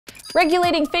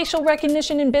Regulating facial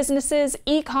recognition in businesses,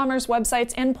 e-commerce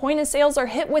websites, and point-of-sales are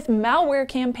hit with malware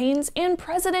campaigns, and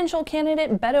presidential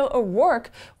candidate Beto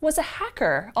O'Rourke was a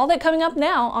hacker. All that coming up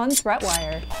now on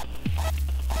ThreatWire.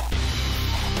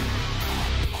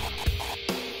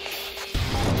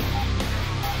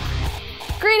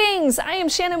 Greetings! I am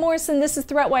Shannon Morrison. This is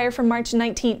ThreatWire from March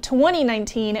 19,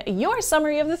 2019, your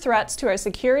summary of the threats to our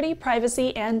security,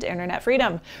 privacy, and internet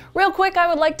freedom. Real quick, I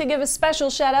would like to give a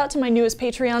special shout out to my newest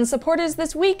Patreon supporters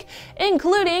this week,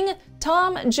 including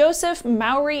Tom, Joseph,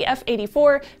 Maury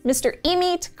F84, Mr.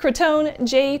 Emeet, Cretone,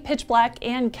 Jay, Pitch Black,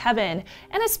 and Kevin.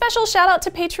 And a special shout out to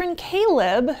patron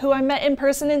Caleb, who I met in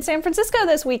person in San Francisco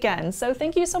this weekend. So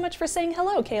thank you so much for saying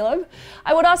hello, Caleb.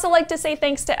 I would also like to say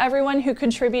thanks to everyone who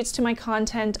contributes to my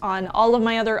content on all of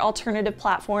my other alternative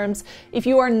platforms. If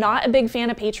you are not a big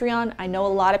fan of Patreon, I know a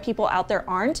lot of people out there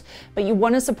aren't, but you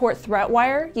want to support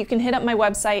ThreatWire, you can hit up my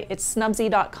website. It's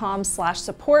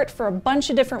snubzy.com/support for a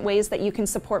bunch of different ways that you can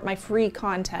support my free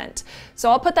content. So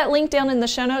I'll put that link down in the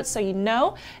show notes so you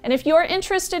know. And if you're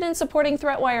interested in supporting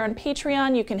ThreatWire on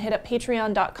Patreon, you can hit up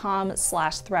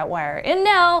patreon.com/ThreatWire. And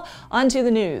now, on to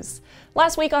the news.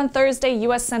 Last week on Thursday,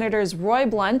 U.S. Senators Roy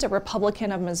Blunt, a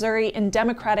Republican of Missouri, and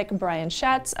Democratic Brian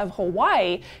Schatz of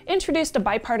Hawaii introduced a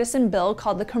bipartisan bill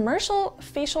called the Commercial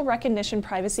Facial Recognition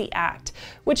Privacy Act,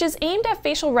 which is aimed at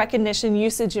facial recognition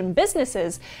usage in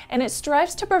businesses, and it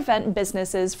strives to prevent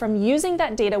businesses from using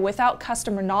that data without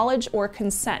customer knowledge or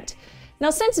consent. Now,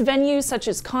 since venues such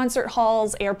as concert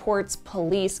halls, airports,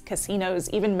 police, casinos,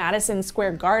 even Madison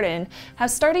Square Garden have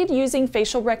started using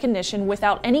facial recognition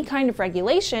without any kind of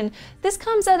regulation, this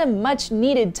comes at a much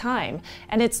needed time.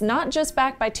 And it's not just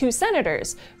backed by two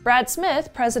senators. Brad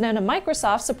Smith, president of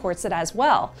Microsoft, supports it as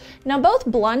well. Now, both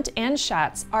Blunt and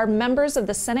Schatz are members of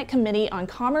the Senate Committee on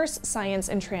Commerce, Science,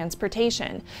 and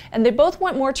Transportation. And they both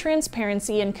want more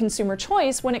transparency and consumer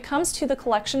choice when it comes to the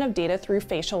collection of data through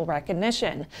facial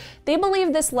recognition. They believe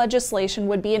this legislation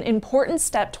would be an important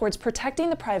step towards protecting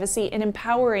the privacy and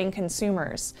empowering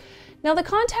consumers. Now, the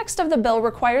context of the bill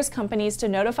requires companies to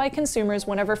notify consumers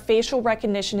whenever facial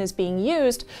recognition is being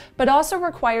used, but also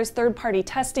requires third-party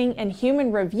testing and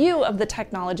human review of the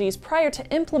technologies prior to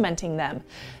implementing them.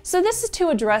 So this is to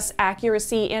address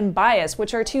accuracy and bias,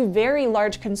 which are two very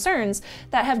large concerns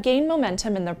that have gained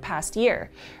momentum in the past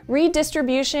year.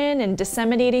 Redistribution and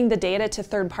disseminating the data to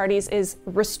third parties is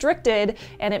restricted,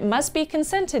 and it must be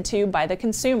consented to by the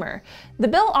consumer. The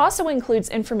bill also includes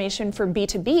information for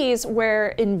B2Bs,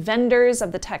 where vendors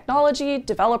of the technology,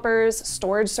 developers,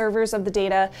 storage servers of the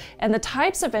data, and the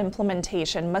types of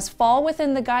implementation must fall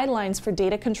within the guidelines for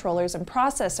data controllers and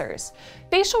processors.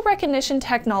 Facial recognition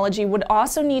technology would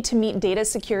also need to meet data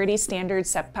security standards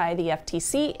set by the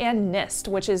FTC and NIST,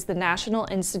 which is the National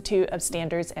Institute of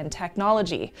Standards and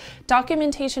Technology.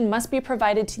 Documentation must be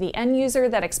provided to the end user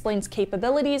that explains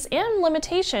capabilities and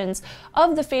limitations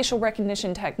of the facial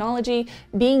recognition technology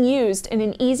being used in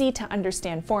an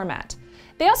easy-to-understand format.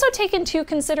 They also take into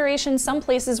consideration some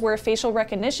places where facial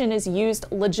recognition is used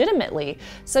legitimately,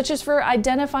 such as for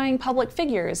identifying public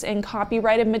figures in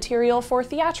copyrighted material for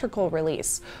theatrical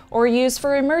release, or used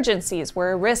for emergencies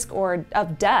where a risk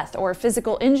of death or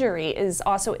physical injury is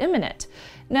also imminent.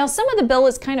 Now, some of the bill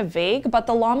is kind of vague, but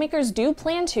the lawmakers do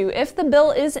plan to, if the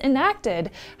bill is enacted,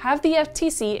 have the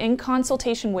FTC, in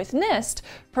consultation with NIST,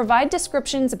 provide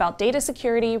descriptions about data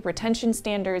security, retention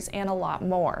standards, and a lot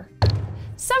more.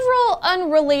 Several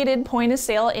unrelated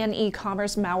point-of-sale and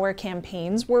e-commerce malware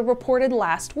campaigns were reported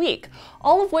last week,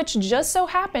 all of which just so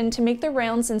happened to make the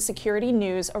rounds in security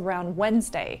news around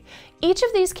Wednesday. Each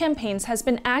of these campaigns has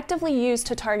been actively used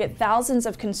to target thousands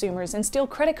of consumers and steal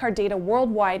credit card data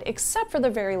worldwide, except for the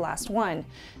very last one.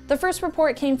 The first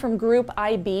report came from Group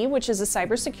IB, which is a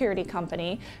cybersecurity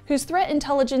company, whose threat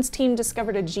intelligence team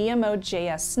discovered a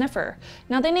GMO.js sniffer.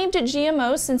 Now, they named it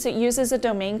GMO since it uses a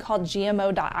domain called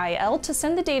gmo.il to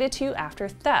send the data to after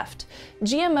theft.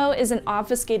 GMO is an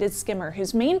obfuscated skimmer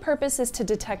whose main purpose is to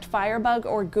detect Firebug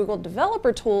or Google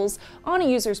developer tools on a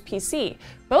user's PC,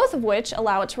 both of which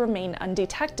allow it to remain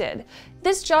undetected.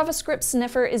 This JavaScript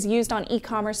sniffer is used on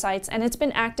e-commerce sites, and it's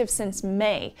been active since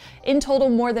May. In total,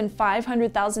 more than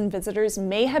 500,000 visitors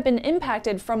may have been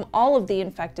impacted from all of the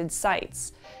infected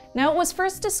sites. Now, it was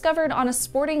first discovered on a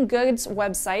sporting goods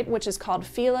website, which is called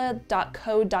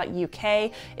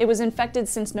fila.co.uk. It was infected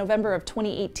since November of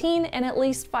 2018, and at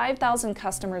least 5,000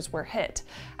 customers were hit.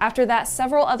 After that,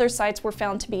 several other sites were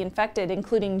found to be infected,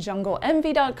 including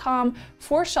jungleenvy.com,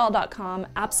 forshaw.com,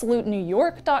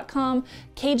 absolutenewyork.com,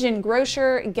 Cajun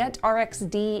Grocer,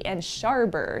 GetRxD, and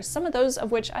Sharber, some of those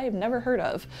of which I have never heard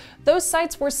of. Those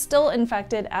sites were still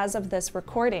infected as of this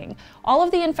recording. All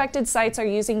of the infected sites are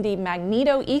using the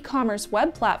Magneto e-commerce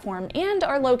web platform and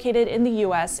are located in the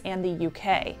US and the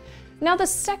UK. Now, the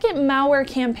second malware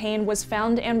campaign was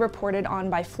found and reported on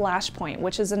by Flashpoint,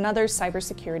 which is another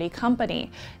cybersecurity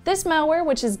company. This malware,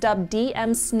 which is dubbed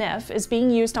DM-Sniff, is being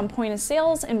used on point of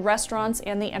sales in restaurants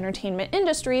and the entertainment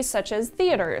industry, such as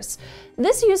theaters.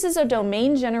 This uses a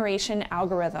domain generation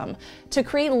algorithm to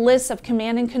create lists of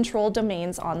command and control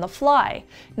domains on the fly.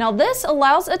 Now, this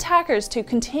allows attackers to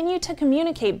continue to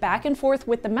communicate back and forth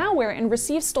with the malware and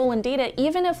receive stolen data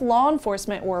even if law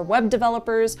enforcement or web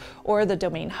developers or the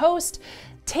domain host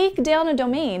take down a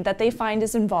domain that they find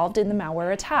is involved in the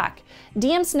malware attack.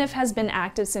 DM-Sniff has been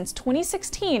active since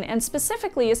 2016 and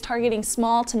specifically is targeting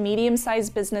small to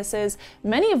medium-sized businesses,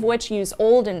 many of which use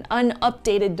old and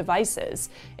unupdated devices.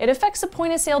 It affects a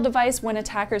point-of-sale device when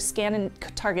attackers scan a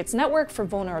target's network for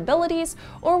vulnerabilities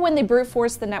or when they brute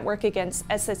force the network against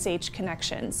SSH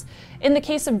connections. In the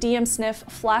case of DM-Sniff,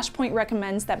 Flashpoint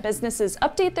recommends that businesses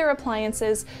update their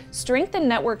appliances, strengthen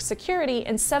network security,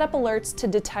 and set up alerts to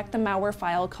detect the malware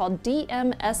file called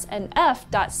dmsnf.cfg.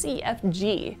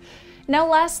 Now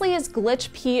lastly is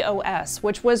Glitch POS,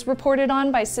 which was reported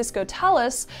on by Cisco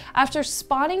Talos after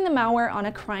spotting the malware on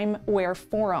a crimeware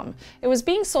forum. It was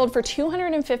being sold for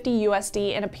 $250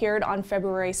 USD and appeared on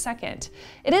February 2nd.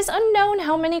 It is unknown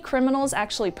how many criminals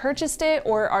actually purchased it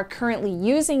or are currently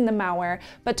using the malware,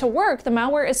 but to work, the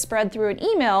malware is spread through an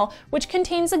email which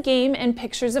contains a game and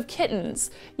pictures of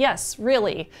kittens. Yes,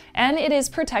 really. And it is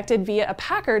protected via a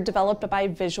packer developed by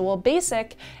Visual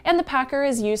Basic, and the packer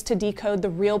is used to decode the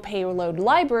real payload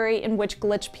library in which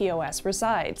Glitch POS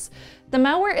resides. The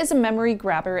malware is a memory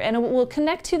grabber and it will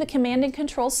connect to the command and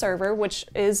control server, which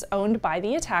is owned by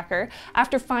the attacker,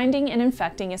 after finding and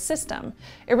infecting a system.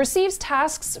 It receives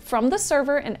tasks from the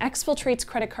server and exfiltrates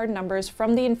credit card numbers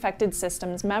from the infected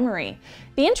system's memory.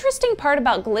 The interesting part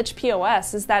about Glitch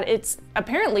POS is that it's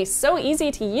apparently so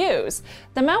easy to use.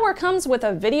 The malware comes with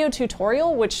a video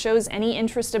tutorial which shows any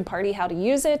interested party how to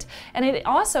use it, and it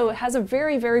also has a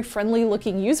very friendly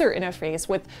looking user interface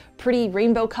with pretty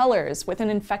rainbow colors, with an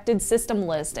infected system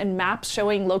list and maps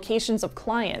showing locations of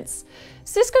clients.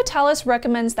 Cisco Talos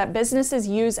recommends that businesses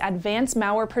use advanced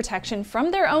malware protection from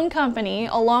their own company,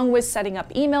 along with setting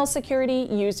up email security,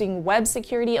 using web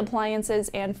security appliances,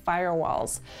 and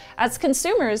firewalls. As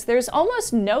consumers, there's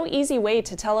almost no easy way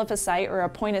to tell if a site or a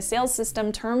point-of-sale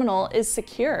system terminal is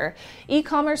secure.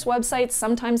 E-commerce websites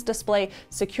sometimes display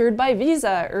secured by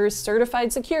Visa or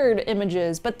certified secured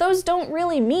images, but those don't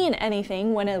really mean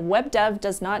anything when a web dev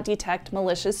does not detect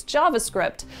malicious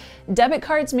JavaScript. Debit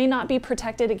cards may not be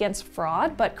protected against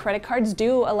fraud, but credit cards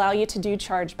do allow you to do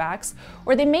chargebacks,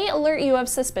 or they may alert you of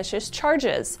suspicious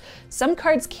charges. Some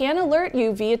cards can alert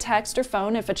you via text or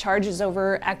phone if a charge is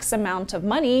over X amount of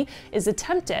money is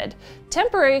attempted.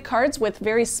 Temporary cards with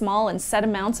very small and set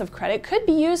amounts of credit could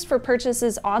be used for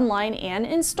purchases online and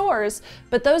in stores,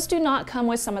 but those do not come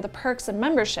with some of the perks of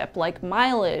membership like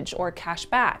mileage or cash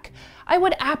back. I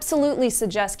would absolutely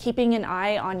suggest keeping an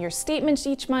eye on your statements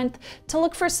each month to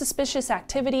look for suspicious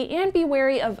activity and be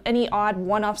wary of any odd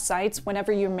one-off sites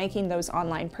whenever you're making those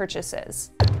online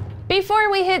purchases.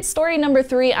 Before we hit story number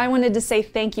 3, I wanted to say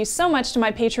thank you so much to my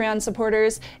Patreon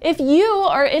supporters. If you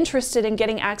are interested in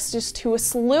getting access to a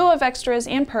slew of extras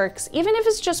and perks, even if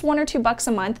it's just $1 or $2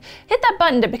 a month, hit that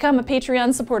button to become a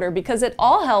Patreon supporter because it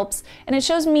all helps and it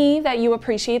shows me that you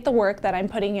appreciate the work that I'm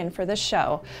putting in for this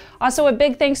show. Also, a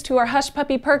big thanks to our Hush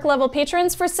Puppy perk level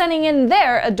patrons for sending in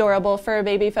their adorable fur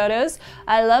baby photos.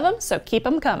 I love them, so keep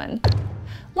them coming.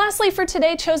 Lastly for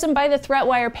today, chosen by the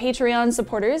ThreatWire Patreon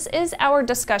supporters, is our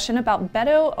discussion about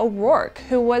Beto O'Rourke,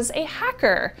 who was a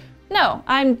hacker. No,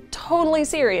 I'm totally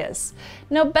serious.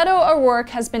 Now, Beto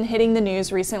O'Rourke has been hitting the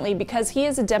news recently because he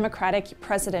is a Democratic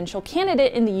presidential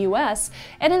candidate in the US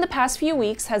and in the past few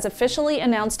weeks has officially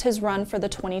announced his run for the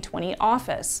 2020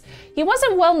 office. He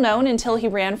wasn't well known until he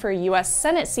ran for a US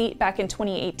Senate seat back in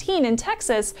 2018 in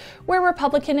Texas, where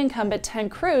Republican incumbent Ted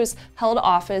Cruz held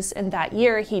office, and that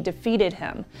year he defeated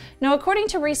him. Now, according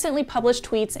to recently published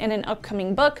tweets and an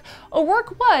upcoming book,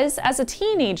 O'Rourke was, as a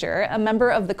teenager, a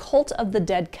member of the Cult of the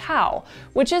Dead Cow,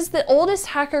 which is the oldest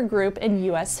hacker group in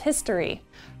US history.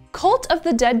 Cult of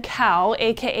the Dead Cow,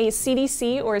 aka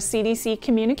CDC or CDC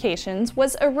Communications,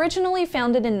 was originally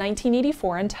founded in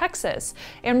 1984 in Texas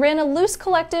and ran a loose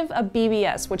collective of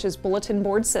BBS, which is bulletin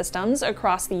board systems,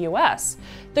 across the US.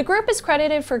 The group is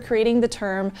credited for creating the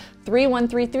term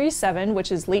 31337,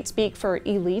 which is leet speak for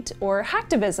elite, or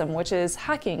hacktivism, which is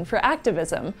hacking for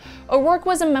activism. O'Rourke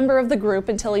was a member of the group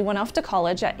until he went off to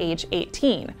college at age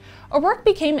 18. O'Rourke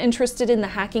became interested in the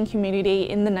hacking community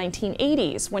in the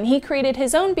 1980s when he created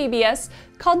his own BBS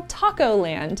called Taco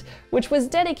Land, which was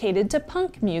dedicated to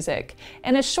punk music.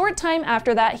 And a short time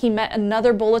after that, he met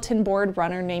another bulletin board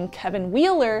runner named Kevin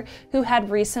Wheeler, who had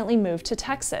recently moved to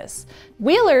Texas.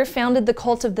 Wheeler founded the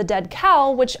Cult of the Dead Cow,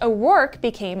 which O'Rourke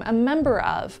became a member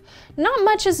of. Not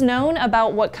much is known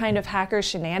about what kind of hacker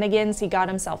shenanigans he got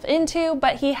himself into,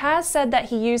 but he has said that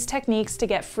he used techniques to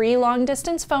get free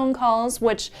long-distance phone calls,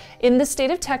 which in the state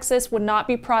of Texas would not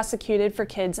be prosecuted for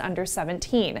kids under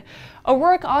 17.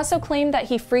 O'Rourke also claimed that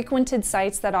he frequented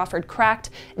sites that offered cracked,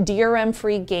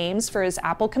 DRM-free games for his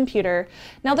Apple computer.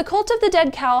 Now, the Cult of the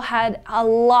Dead Cow had a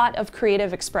lot of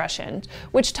creative expression,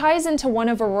 which ties into one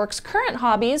of O'Rourke's current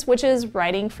hobbies, which is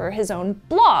writing for his own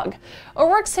blog.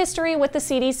 O'Rourke's history with the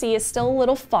CDC is still a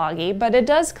little foggy, but it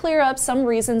does clear up some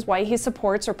reasons why he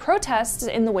supports or protests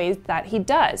in the ways that he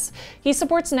does. He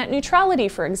supports net neutrality,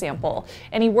 for example,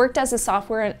 and he worked as a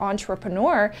software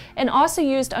entrepreneur and also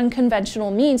used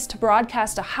unconventional means to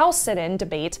broadcast a House sit-in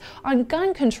debate on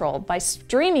gun control by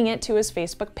streaming it to his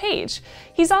Facebook page.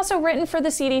 He's also written for the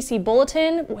CDC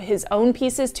Bulletin, his own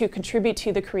pieces to contribute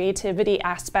to the creativity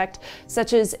aspect,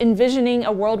 such as envisioning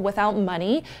a world without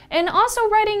money, and also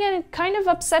writing a kind of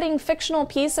upsetting fictional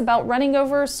piece about running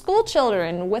over school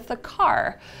children with a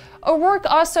car. O'Rourke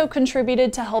also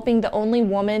contributed to helping the only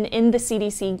woman in the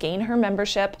CDC gain her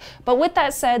membership, but with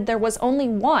that said, there was only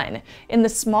one in the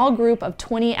small group of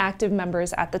 20 active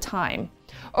members at the time.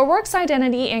 O'Rourke's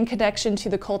identity and connection to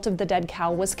the Cult of the Dead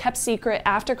Cow was kept secret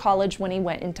after college when he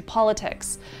went into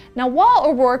politics. Now, while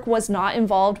O'Rourke was not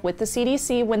involved with the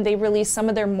CDC when they released some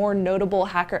of their more notable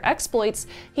hacker exploits,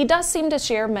 he does seem to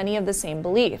share many of the same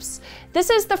beliefs. This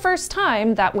is the first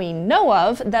time that we know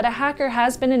of that a hacker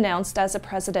has been announced as a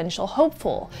presidential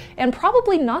hopeful, and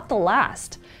probably not the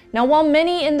last. Now, while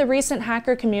many in the recent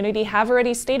hacker community have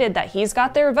already stated that he's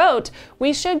got their vote,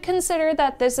 we should consider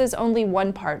that this is only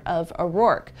one part of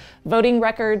O'Rourke. Voting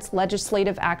records,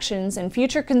 legislative actions, and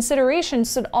future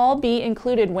considerations should all be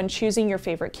included when choosing your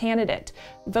favorite candidate.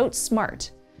 Vote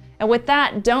smart. And with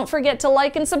that, don't forget to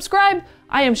like and subscribe.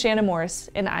 I am Shannon Morris,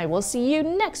 and I will see you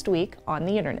next week on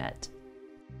the internet.